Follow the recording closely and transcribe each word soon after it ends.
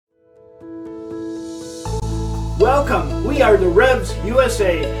Welcome. We are the Revs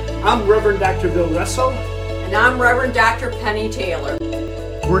USA. I'm Reverend Dr. Bill Russell. And I'm Reverend Dr. Penny Taylor.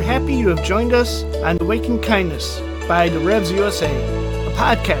 We're happy you have joined us on Awaken Kindness by the Revs USA, a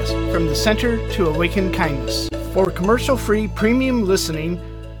podcast from the Center to Awaken Kindness. For commercial-free premium listening,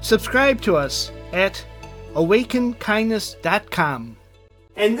 subscribe to us at awakenkindness.com.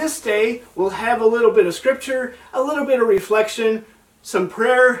 And this day, we'll have a little bit of scripture, a little bit of reflection, some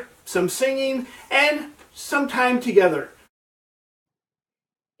prayer, some singing, and some time together.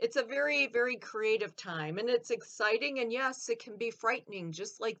 It's a very, very creative time, and it's exciting, and yes, it can be frightening,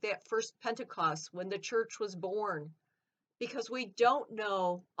 just like that first Pentecost when the church was born, because we don't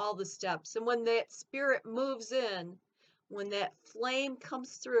know all the steps. And when that Spirit moves in, when that flame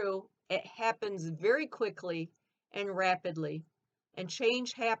comes through, it happens very quickly and rapidly, and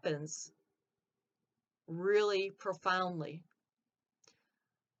change happens really profoundly.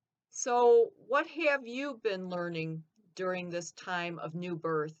 So, what have you been learning during this time of new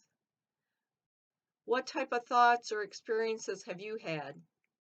birth? What type of thoughts or experiences have you had?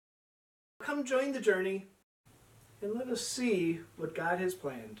 Come join the journey and let us see what God has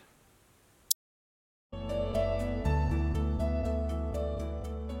planned.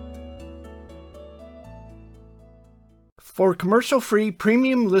 For commercial-free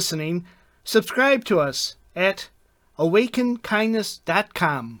premium listening, subscribe to us at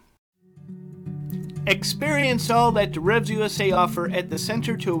awakenkindness.com. Experience all that the Revs USA offer at the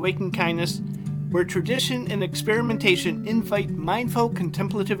Center to Awaken Kindness, where tradition and experimentation invite mindful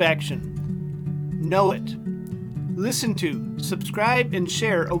contemplative action. Know it. Listen to, subscribe, and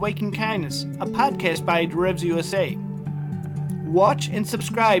share Awaken Kindness, a podcast by the Revs USA. Watch and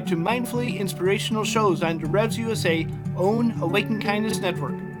subscribe to mindfully inspirational shows on the Revs USA own Awaken Kindness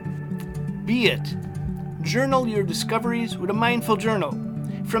Network. Be it. Journal your discoveries with a mindful journal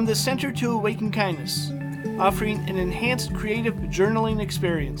from the Center to Awaken Kindness, offering an enhanced creative journaling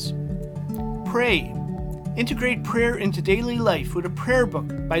experience. Pray. Integrate prayer into daily life with a prayer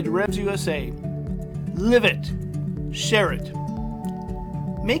book by the Revs USA. Live it. Share it.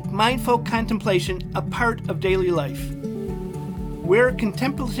 Make mindful contemplation a part of daily life. Wear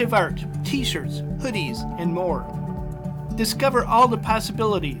contemplative art, t-shirts, hoodies, and more. Discover all the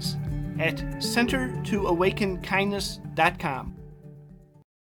possibilities at centertoawakenkindness.com.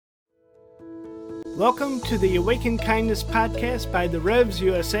 Welcome to the Awaken Kindness podcast by the Revs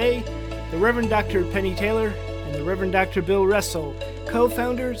USA, the Reverend Dr. Penny Taylor, and the Reverend Dr. Bill Russell,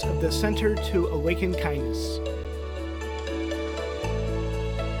 co-founders of the Center to Awaken Kindness.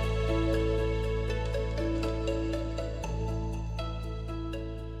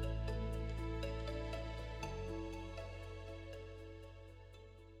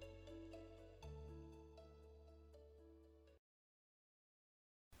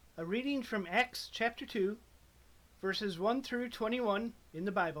 A reading from Acts chapter 2, verses 1 through 21 in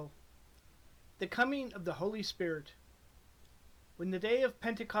the Bible. The coming of the Holy Spirit. When the day of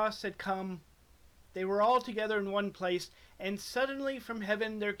Pentecost had come, they were all together in one place, and suddenly from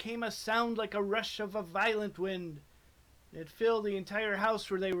heaven there came a sound like a rush of a violent wind, and it filled the entire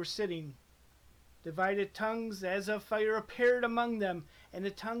house where they were sitting. Divided tongues as of fire appeared among them, and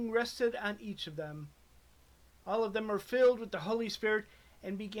a tongue rested on each of them. All of them were filled with the Holy Spirit,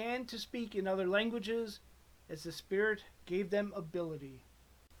 and began to speak in other languages as the Spirit gave them ability.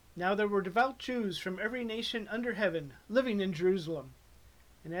 Now there were devout Jews from every nation under heaven living in Jerusalem.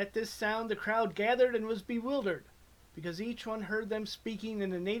 And at this sound the crowd gathered and was bewildered, because each one heard them speaking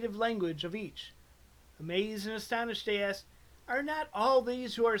in the native language of each. Amazed and astonished they asked, "Are not all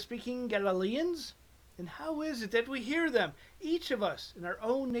these who are speaking Galileans? And how is it that we hear them, each of us, in our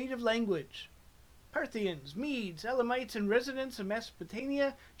own native language? Parthians, Medes, Elamites, and residents of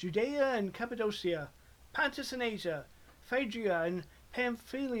Mesopotamia, Judea and Cappadocia, Pontus and Asia, Phrygia and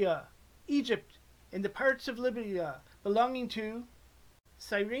Pamphylia, Egypt, and the parts of Libya belonging to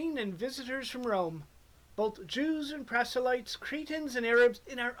Cyrene, and visitors from Rome, both Jews and proselytes, Cretans and Arabs,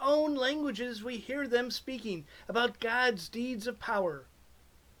 in our own languages we hear them speaking about God's deeds of power."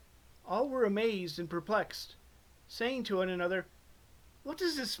 All were amazed and perplexed, saying to one another, "What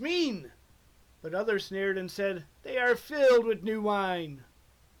does this mean?" But others sneered and said, "They are filled with new wine."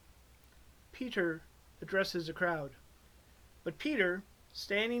 Peter addresses the crowd. But Peter,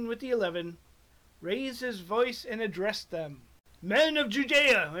 standing with the 11, raised his voice and addressed them. "Men of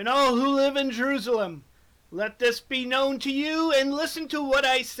Judea and all who live in Jerusalem, let this be known to you, and listen to what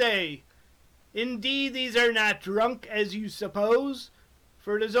I say. Indeed, these are not drunk as you suppose,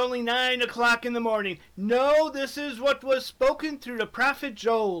 for it is only 9 o'clock in the morning. No, this is what was spoken through the prophet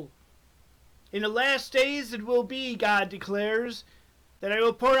Joel. In the last days it will be, God declares, that I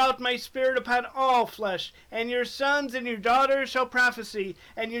will pour out my Spirit upon all flesh, and your sons and your daughters shall prophesy,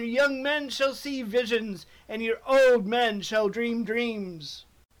 and your young men shall see visions, and your old men shall dream dreams.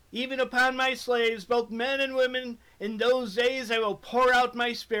 Even upon my slaves, both men and women, in those days I will pour out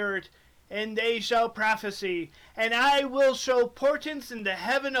my Spirit, and they shall prophesy. And I will show portents in the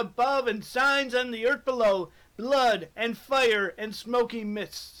heaven above and signs on the earth below, blood and fire and smoky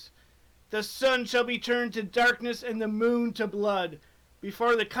mists. The sun shall be turned to darkness and the moon to blood,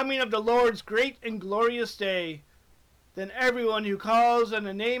 before the coming of the Lord's great and glorious day. Then everyone who calls on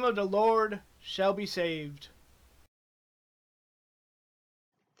the name of the Lord shall be saved.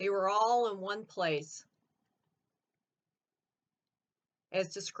 They were all in one place.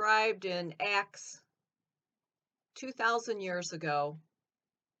 As described in Acts 2,000 years ago.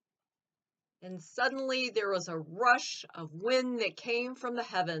 And suddenly there was a rush of wind that came from the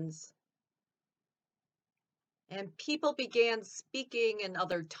heavens. And people began speaking in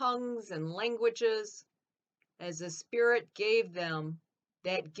other tongues and languages as the Spirit gave them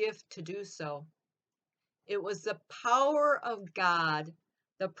that gift to do so. It was the power of God,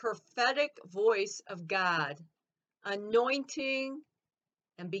 the prophetic voice of God, anointing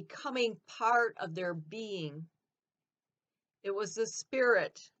and becoming part of their being. It was the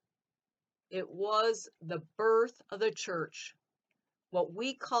Spirit. It was the birth of the church, what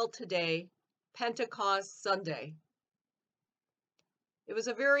we call today Pentecost Sunday. It was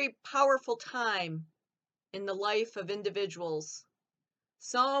a very powerful time in the life of individuals.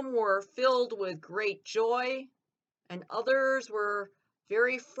 Some were filled with great joy, and others were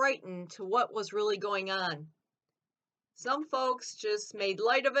very frightened to what was really going on. Some folks just made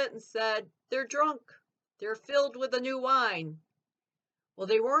light of it and said, they're drunk. They're filled with the new wine. Well,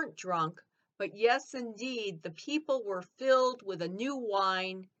 they weren't drunk, but yes, indeed, the people were filled with a new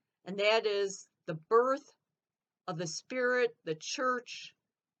wine, and that is the birth of the Spirit, the church,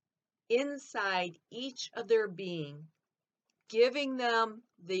 inside each of their being, giving them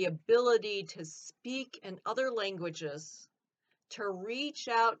the ability to speak in other languages, to reach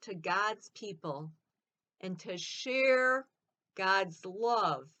out to God's people, and to share God's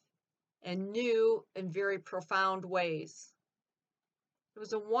love in new and very profound ways. It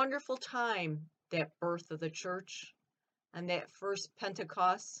was a wonderful time, that birth of the church and that first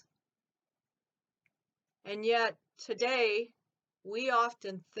Pentecost. And yet today, we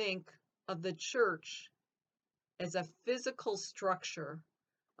often think of the church as a physical structure,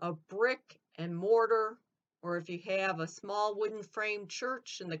 a brick and mortar, or if you have a small wooden frame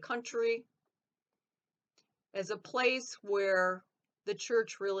church in the country, as a place where the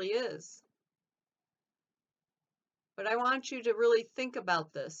church really is. But I want you to really think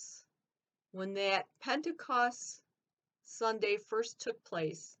about this. When that Pentecost Sunday first took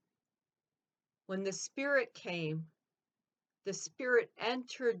place, when the Spirit came, the Spirit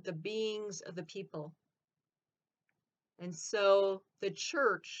entered the beings of the people. And so the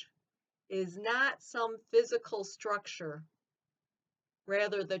church is not some physical structure.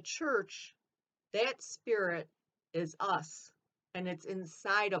 Rather, the church, that Spirit, is us, and it's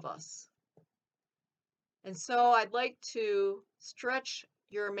inside of us. And so I'd like to stretch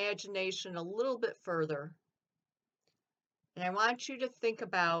your imagination a little bit further. And I want you to think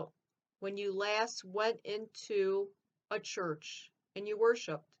about when you last went into a church and you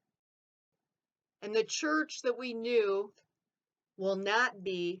worshiped. And the church that we knew will not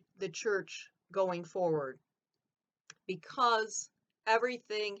be the church going forward because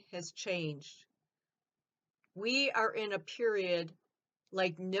everything has changed. We are in a period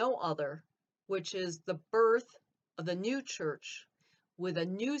like no other, which is the birth of the new church with a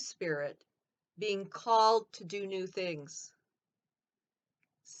new spirit being called to do new things.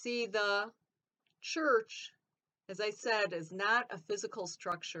 See, the church, as I said, is not a physical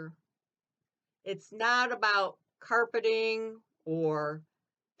structure. It's not about carpeting or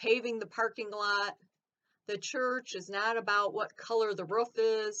paving the parking lot. The church is not about what color the roof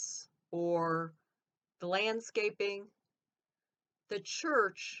is or the landscaping. The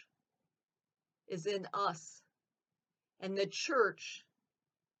church is in us. And the church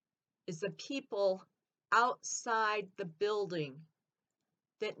is the people outside the building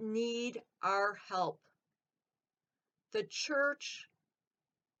that need our help. The church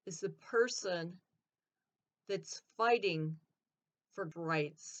is the person that's fighting for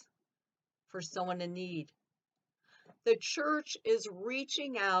rights, for someone in need. The church is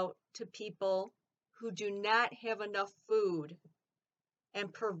reaching out to people who do not have enough food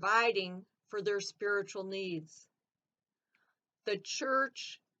and providing for their spiritual needs. The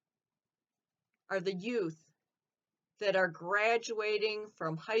church are the youth that are graduating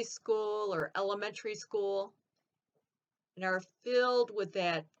from high school or elementary school, and are filled with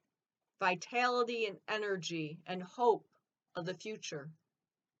that vitality and energy and hope of the future.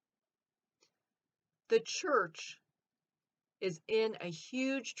 The church is in a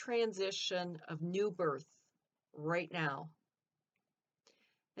huge transition of new birth right now.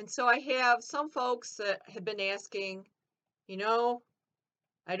 And so I have some folks that have been asking,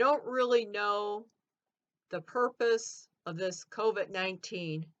 I don't really know the purpose of this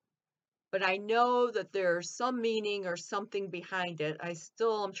COVID-19, but I know that there's some meaning or something behind it. I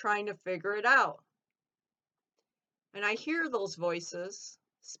still am trying to figure it out. And I hear those voices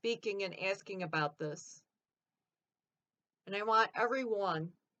speaking and asking about this. And I want everyone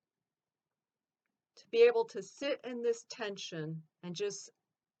to be able to sit in this tension and just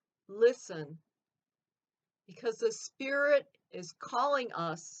listen, because the Spirit is calling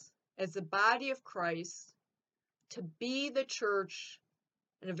us as the body of Christ to be the church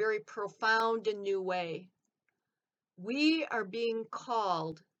in a very profound and new way. We are being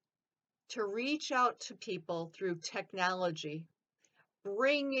called to reach out to people through technology,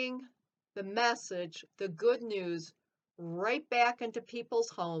 bringing the message, the good news, right back into people's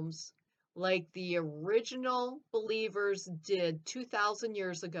homes like the original believers did 2,000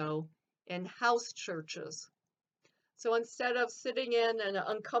 years ago in house churches. So instead of sitting in an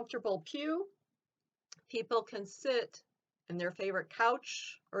uncomfortable pew, people can sit in their favorite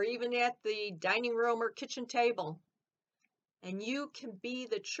couch or even at the dining room or kitchen table. And you can be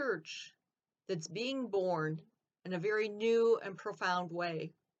the church that's being born in a very new and profound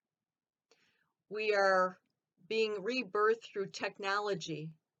way. We are being rebirthed through technology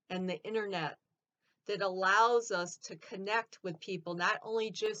and the internet that allows us to connect with people, not only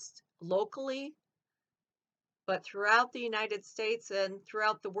just locally, but throughout the United States and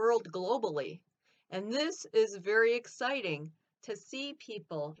throughout the world globally. And this is very exciting to see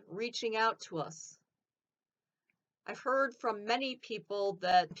people reaching out to us. I've heard from many people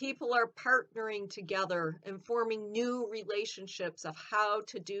that people are partnering together and forming new relationships of how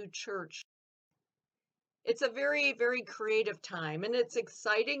to do church. It's a very, very creative time, and it's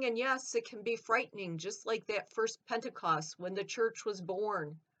exciting, and yes, it can be frightening, just like that first Pentecost when the church was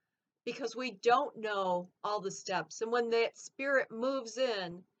born, because we don't know all the steps. And when that Spirit moves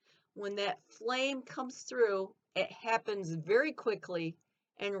in, when that flame comes through, it happens very quickly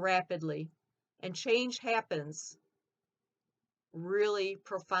and rapidly, and change happens really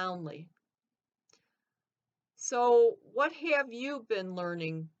profoundly. So, what have you been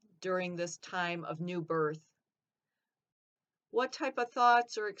learning during this time of new birth? What type of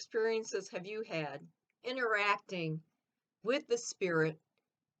thoughts or experiences have you had interacting with the Spirit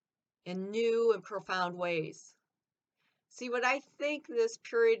in new and profound ways? See, what I think this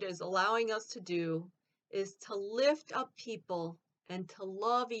period is allowing us to do is to lift up people and to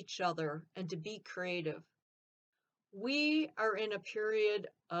love each other and to be creative. We are in a period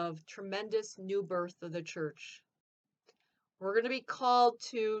of tremendous new birth of the church. We're going to be called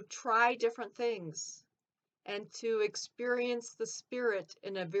to try different things and to experience the Spirit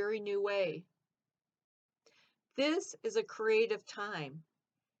in a very new way. This is a creative time.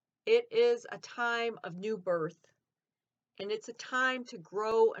 It is a time of new birth, and it's a time to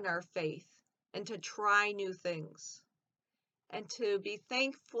grow in our faith and to try new things and to be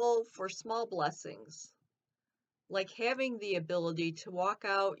thankful for small blessings, like having the ability to walk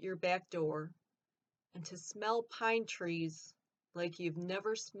out your back door and to smell pine trees like you've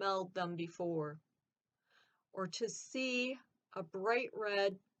never smelled them before, or to see a bright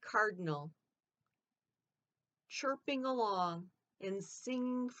red cardinal chirping along and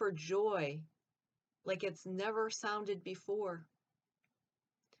singing for joy like it's never sounded before.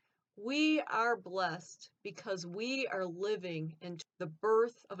 We are blessed because we are living into the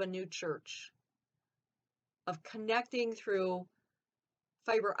birth of a new church, of connecting through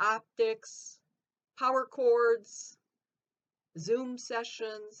fiber optics, power cords, Zoom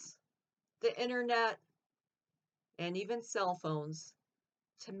sessions, the internet, and even cell phones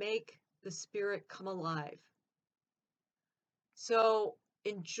to make the Spirit come alive. So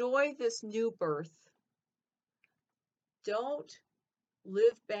enjoy this new birth. Don't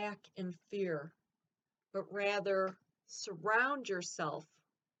live back in fear, but rather surround yourself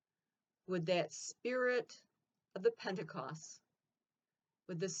with that Spirit of the Pentecost,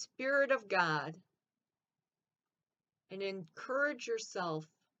 with the Spirit of God, and encourage yourself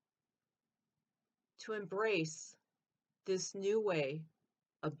to embrace this new way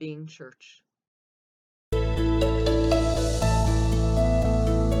of being church.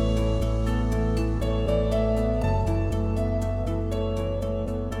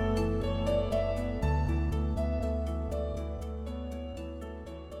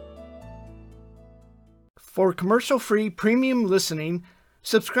 For commercial-free premium listening,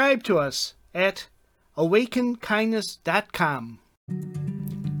 subscribe to us at awakenkindness.com.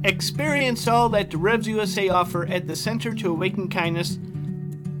 Experience all that the Revs USA offer at the Center to Awaken Kindness.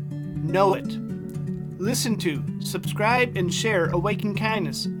 Know it. Listen to, subscribe, and share Awaken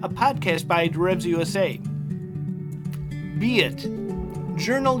Kindness, a podcast by the Revs USA. Be it.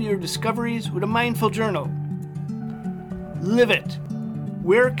 Journal your discoveries with a mindful journal. Live it.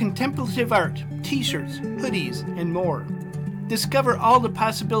 Wear contemplative art, t-shirts, hoodies, and more. Discover all the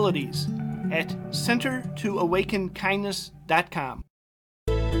possibilities at centertoawakenkindness.com.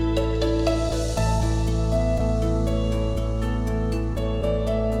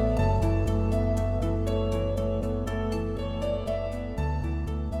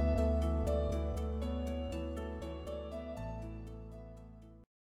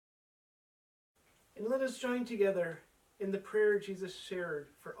 And let us join together in the prayer Jesus shared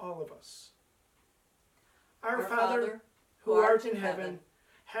for all of us. Our Father, who art in heaven,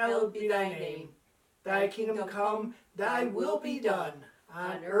 hallowed be thy name. Thy kingdom come, thy will be done,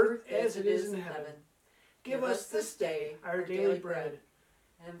 on earth as it is in heaven. Give us this day our daily bread,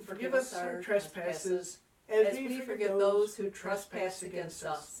 and forgive us our trespasses, as we forgive those who trespass against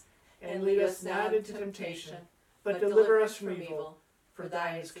us. And lead us not into temptation, but deliver us from evil. For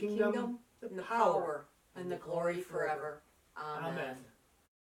thine is the kingdom, the power, and the glory forever. Amen.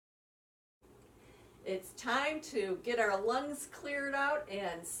 It's time to get our lungs cleared out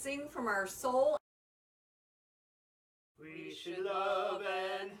and sing from our soul. We should love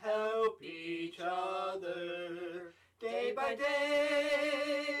and help each other day by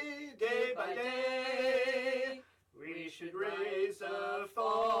day, day by day. We should raise a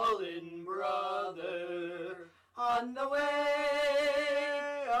fallen brother on the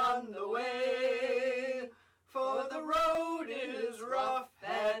way, on the way. For the road is rough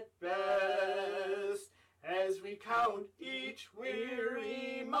at best, as we count each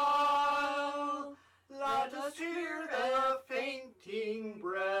weary mile. Let us cheer the fainting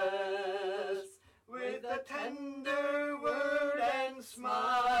breast with a tender word and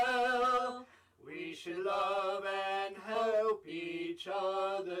smile. We should love and help each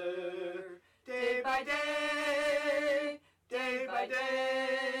other day by day, day by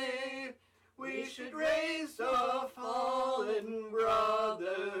day. We should raise a fallen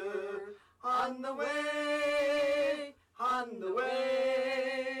brother on the way, on the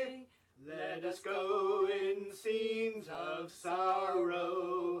way. Let us go in scenes of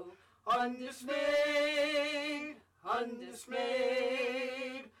sorrow, undismayed,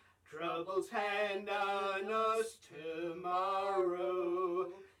 undismayed. Trouble's hand on us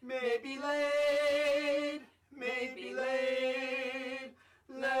tomorrow may be laid, may be laid.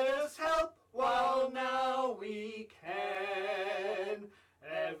 Let us help while now we can,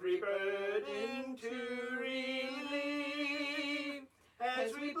 every burden to relieve,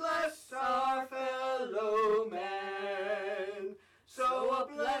 as we bless our fellow man, so a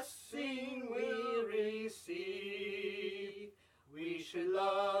blessing we receive. We should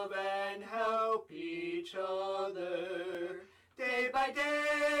love and help each other day by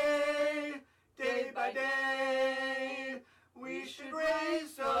day, day by day. We should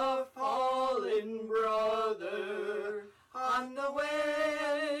raise a fallen brother on the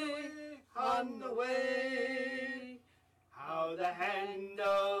way, on the way. How the hand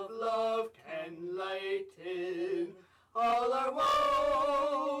of love can lighten all our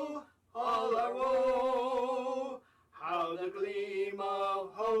woe, all our woe. How the gleam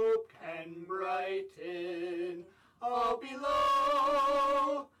of hope can brighten all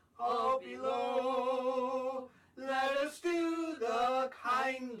below, all below. Let us do the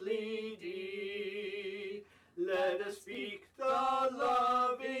kindly deed. Let us speak the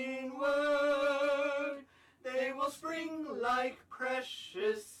loving word. They will spring like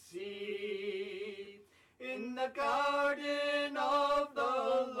precious seed in the garden of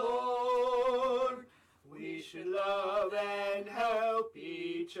the Lord. We should love and help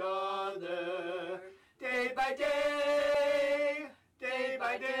each other day by day, day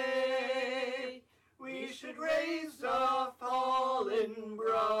by day. We should raise a fallen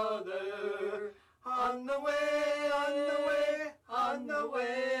brother on the way, on the way, on the way.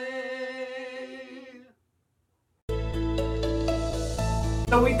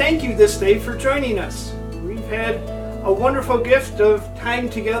 So we thank you this day for joining us. We've had a wonderful gift of time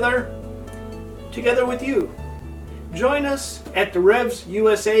together with you. Join us at the Revs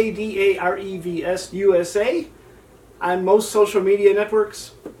USA, DAREVS USA, on most social media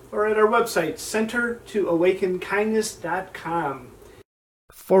networks, or at our website, centertoawakenkindness.com.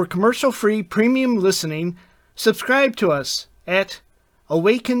 For commercial-free premium listening, subscribe to us at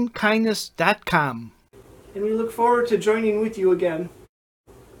awakenkindness.com. And we look forward to joining with you again.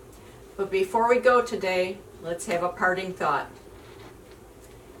 But before we go today, let's have a parting thought.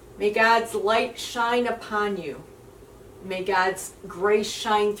 May God's light shine upon you. May God's grace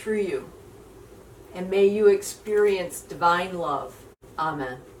shine through you. And may you experience divine love.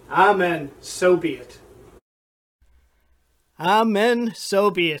 Amen. Amen. So be it. Amen. So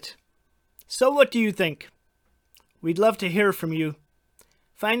be it. So what do you think? We'd love to hear from you.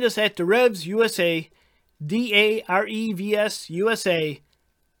 Find us at DaRevs USA, DAREVS USA,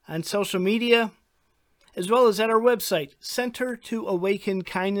 on social media, as well as at our website,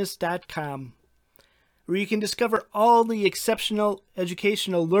 centertoawakenkindness.com, where you can discover all the exceptional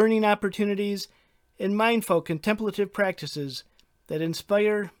educational learning opportunities and mindful contemplative practices that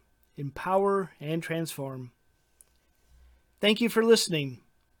inspire, empower, and transform. Thank you for listening.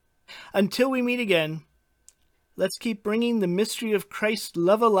 Until we meet again, let's keep bringing the mystery of Christ's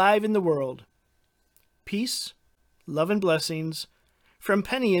love alive in the world. Peace, love, and blessings from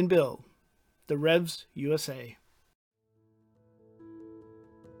Penny and Bill, DaRevs USA.